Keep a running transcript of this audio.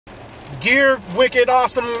dear, wicked,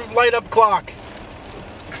 awesome, light-up clock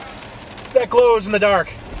that glows in the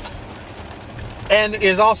dark and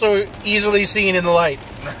is also easily seen in the light.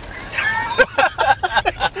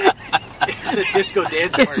 It's a disco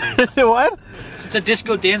dance party. What? It's a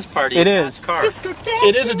disco dance party. It is. Disco dance.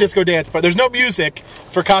 It is a disco dance party. There's no music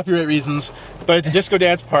for copyright reasons, but it's a disco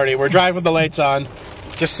dance party. We're driving with the lights on,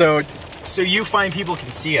 just so you fine people can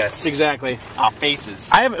see us. Exactly. Our faces.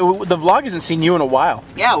 The vlog hasn't seen you in a while.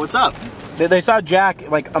 Yeah, what's up? They saw Jack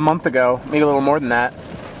like a month ago, maybe a little more than that.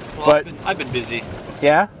 Well, but I've been busy.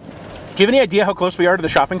 Yeah. Do you have any idea how close we are to the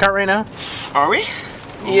shopping cart right now? Are we?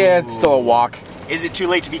 Yeah, it's still a walk. Is it too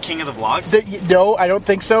late to be king of the vlogs? No, I don't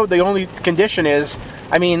think so. The only condition is,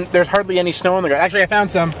 I mean, there's hardly any snow on the ground. Actually, I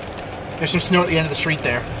found some. There's some snow at the end of the street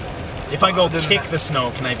there. If I go kick the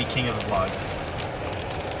snow, can I be king of the vlogs?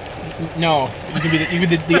 No, you can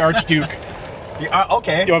be the Archduke.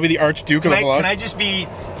 Okay. You want to be the Archduke of the vlog? Can I just be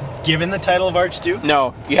given the title of Archduke?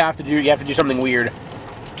 No, you have to do something weird.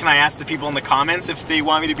 Can I ask the people in the comments if they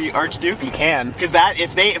want me to be Archduke? You can. Because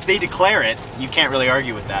if they declare it, you can't really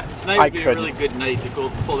argue with that. Tonight would be a really good night to go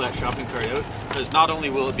pull that shopping cart out, because not only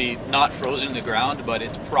will it be not frozen in the ground, but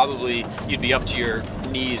it's probably, you'd be up to your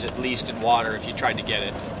knees at least in water if you tried to get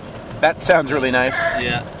it. That sounds really nice.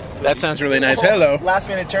 Yeah. That sounds really nice. Hello. Last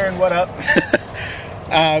minute turn, what up?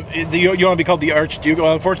 You want to be called the Archduke?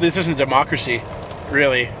 Well, unfortunately, this isn't a democracy,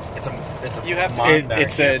 really. It's a you have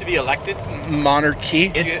to be elected.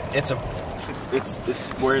 Monarchy. It's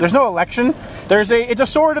where there's no election. It's a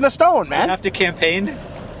sword and a stone, man. You have to campaign.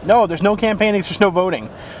 No, there's no campaigning. There's just no voting.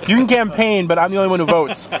 You can campaign, but I'm the only one who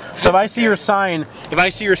votes. So if I see your sign,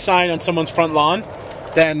 on someone's front lawn,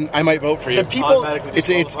 then I might vote for you. The people.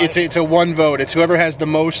 It's a one vote. It's whoever has the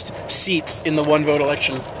most seats in the one vote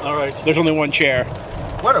election. All right. There's only one chair.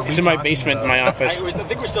 What are we It's in my basement in my office. I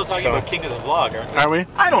think we're still talking about King of the Vlog, aren't we? Are we?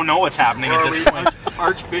 I don't know what's happening at this point.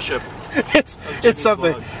 Archbishop. It's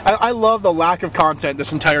something. I love the lack of content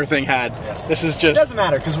this entire thing had. Yes. This is just. It doesn't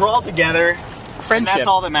matter because we're all together. Friendship. That's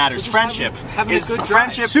all that matters. Friendship. Having a good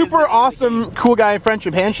friendship. Super awesome, cool guy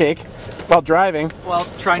friendship handshake while driving. While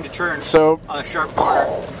trying to turn on a sharp corner.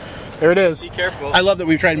 There it is. Be careful. I love that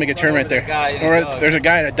we've tried to make a turn right there. There's a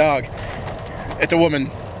guy and a dog. It's a woman.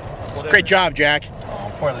 Whatever. Great job, Jack.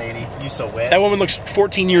 Oh, poor lady. You so wet. That woman looks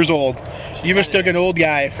 14 years old. You mistook an old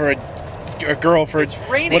guy for a girl for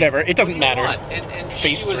whatever. It doesn't matter. And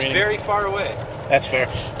she was very far away. That's fair.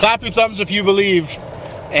 Clap your thumbs if you believe.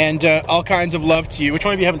 And all kinds of love to you. Which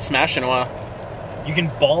one of you haven't smashed in a while? You can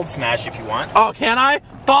bald smash if you want. Oh, can I?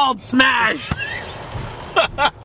 Bald smash!